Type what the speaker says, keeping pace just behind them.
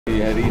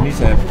Hari ini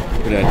saya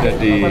berada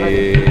di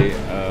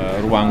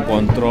ruang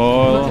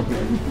kontrol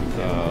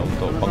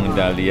untuk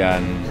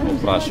pengendalian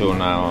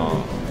operasional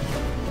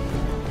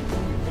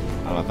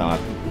alat-alat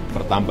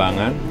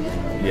pertambangan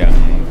yang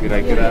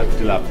kira-kira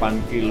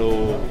 8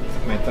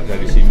 kilometer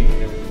dari sini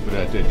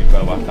berada di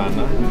bawah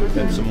tanah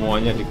dan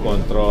semuanya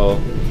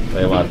dikontrol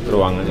lewat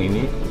ruangan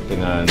ini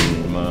dengan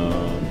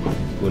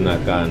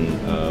menggunakan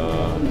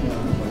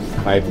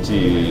 5G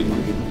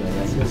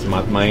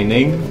smart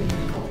mining.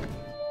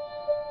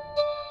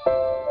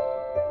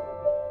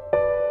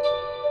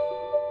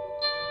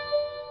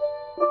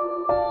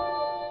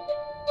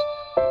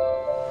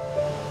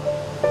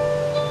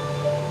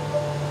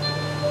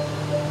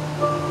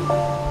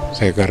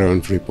 Saya karyawan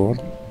Freeport,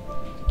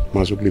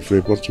 masuk di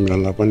Freeport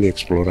 98 di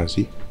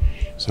eksplorasi,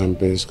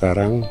 sampai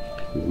sekarang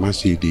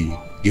masih di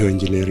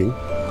geoengineering.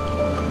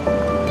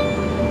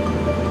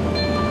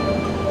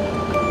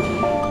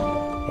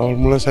 Awal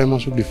mula saya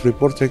masuk di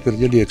Freeport, saya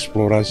kerja di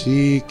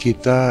eksplorasi,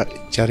 kita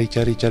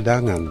cari-cari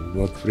cadangan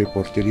buat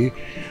Freeport. Jadi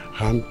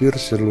hampir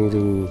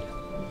seluruh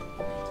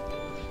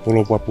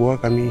Pulau Papua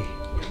kami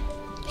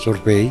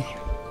survei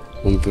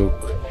untuk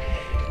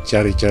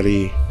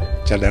cari-cari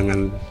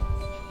cadangan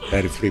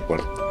dari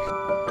Freeport.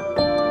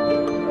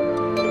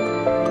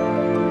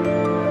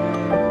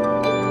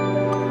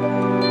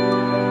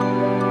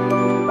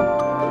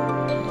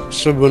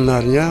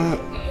 Sebenarnya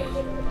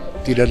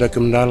tidak ada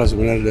kendala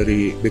sebenarnya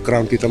dari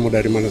background kita mau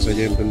dari mana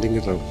saja, yang penting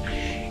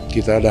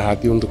kita ada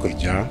hati untuk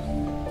kerja,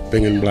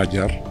 pengen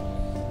belajar,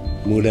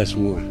 mudah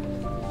semua.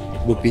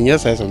 Buktinya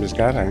saya sampai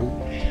sekarang,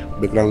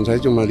 background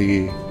saya cuma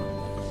di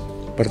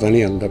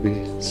pertanian, tapi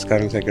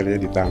sekarang saya kerja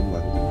di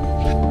tambang.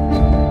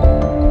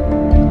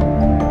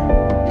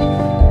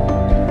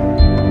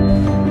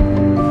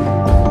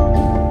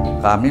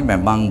 Kami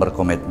memang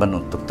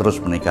berkomitmen untuk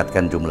terus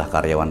meningkatkan jumlah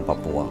karyawan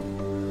Papua.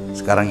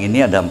 Sekarang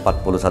ini ada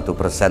 41%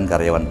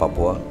 karyawan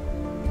Papua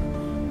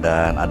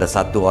dan ada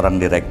 1 orang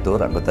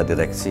direktur, anggota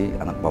direksi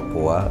anak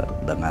Papua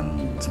dengan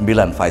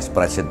 9 vice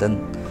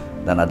president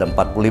dan ada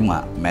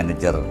 45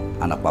 manajer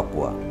anak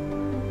Papua.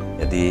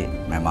 Jadi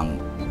memang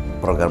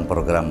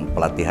program-program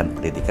pelatihan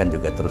pendidikan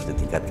juga terus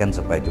ditingkatkan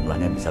supaya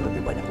jumlahnya bisa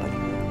lebih banyak lagi.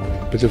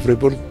 PT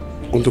Freeport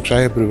untuk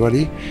saya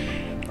pribadi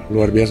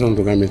luar biasa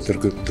untuk kami,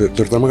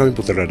 terutama kami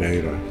putra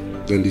daerah.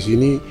 Dan di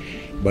sini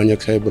banyak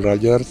saya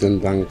belajar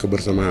tentang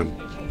kebersamaan.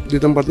 Di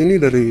tempat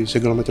ini dari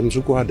segala macam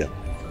suku ada.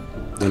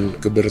 Dan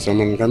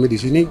kebersamaan kami di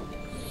sini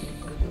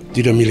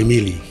tidak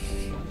milih-milih.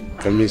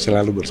 Kami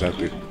selalu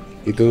bersatu.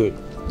 Itu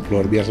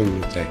luar biasa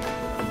menurut saya.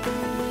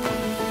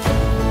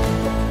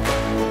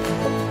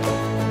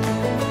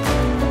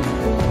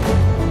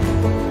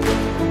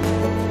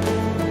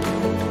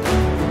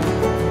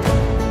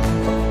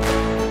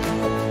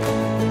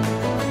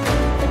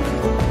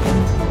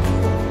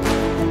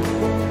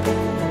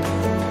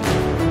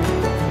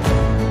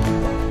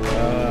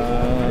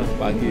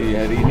 Pagi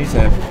hari ini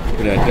saya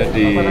berada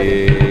di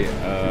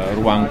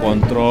ruang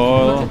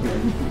kontrol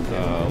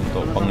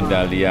untuk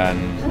pengendalian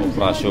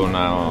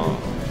operasional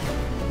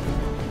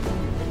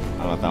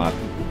alat-alat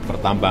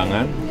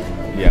pertambangan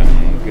yang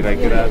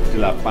kira-kira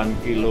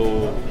 8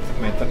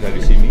 kilometer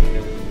dari sini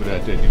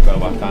berada di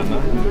bawah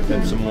tanah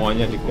dan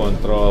semuanya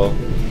dikontrol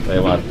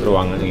lewat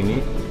ruangan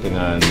ini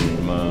dengan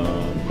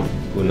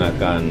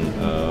menggunakan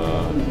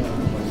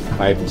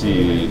 5G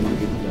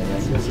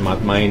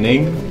smart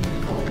mining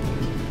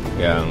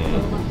yang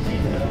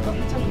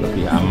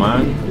lebih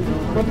aman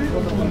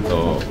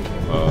untuk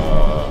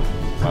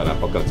para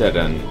pekerja,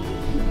 dan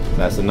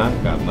saya senang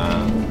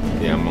karena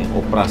yang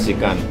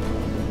mengoperasikan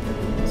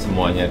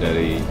semuanya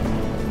dari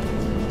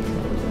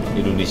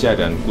Indonesia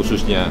dan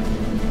khususnya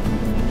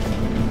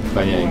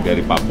banyak yang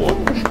dari Papua.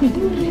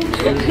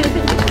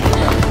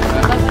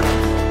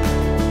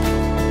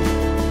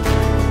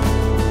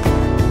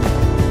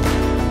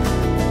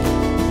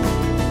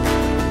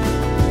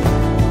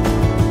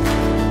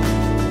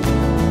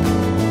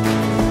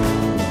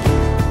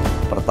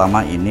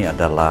 Pertama, ini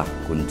adalah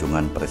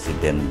kunjungan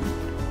Presiden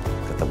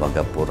ke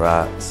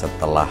Tembagapura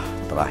setelah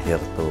terakhir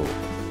tuh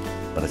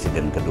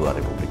Presiden kedua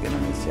Republik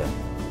Indonesia,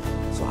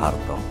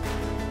 Soeharto.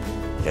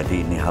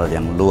 Jadi ini hal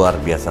yang luar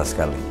biasa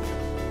sekali,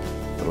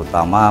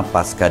 terutama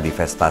pasca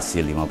divestasi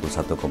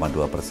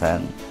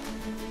 51,2%,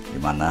 di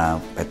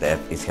mana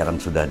PT FI sekarang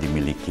sudah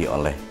dimiliki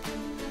oleh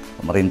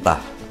pemerintah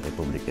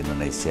Republik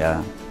Indonesia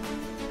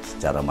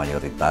secara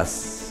mayoritas,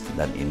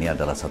 dan ini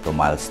adalah satu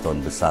milestone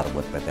besar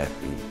buat PT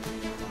FI.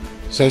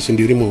 Saya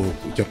sendiri mau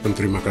ucapkan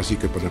terima kasih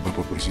kepada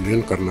Bapak Presiden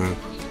karena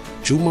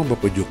cuma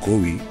Bapak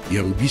Jokowi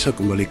yang bisa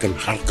kembalikan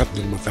harkat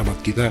dan martabat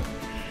kita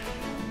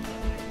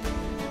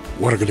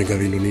warga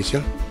negara Indonesia.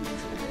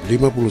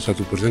 51,2%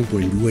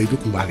 itu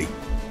kembali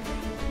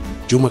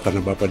cuma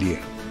karena Bapak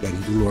dia, dan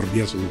itu luar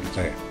biasa menurut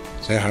saya.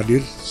 Saya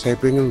hadir, saya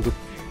pengen untuk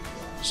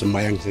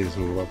sembahyang saya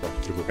sama Bapak.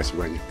 Terima kasih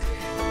banyak.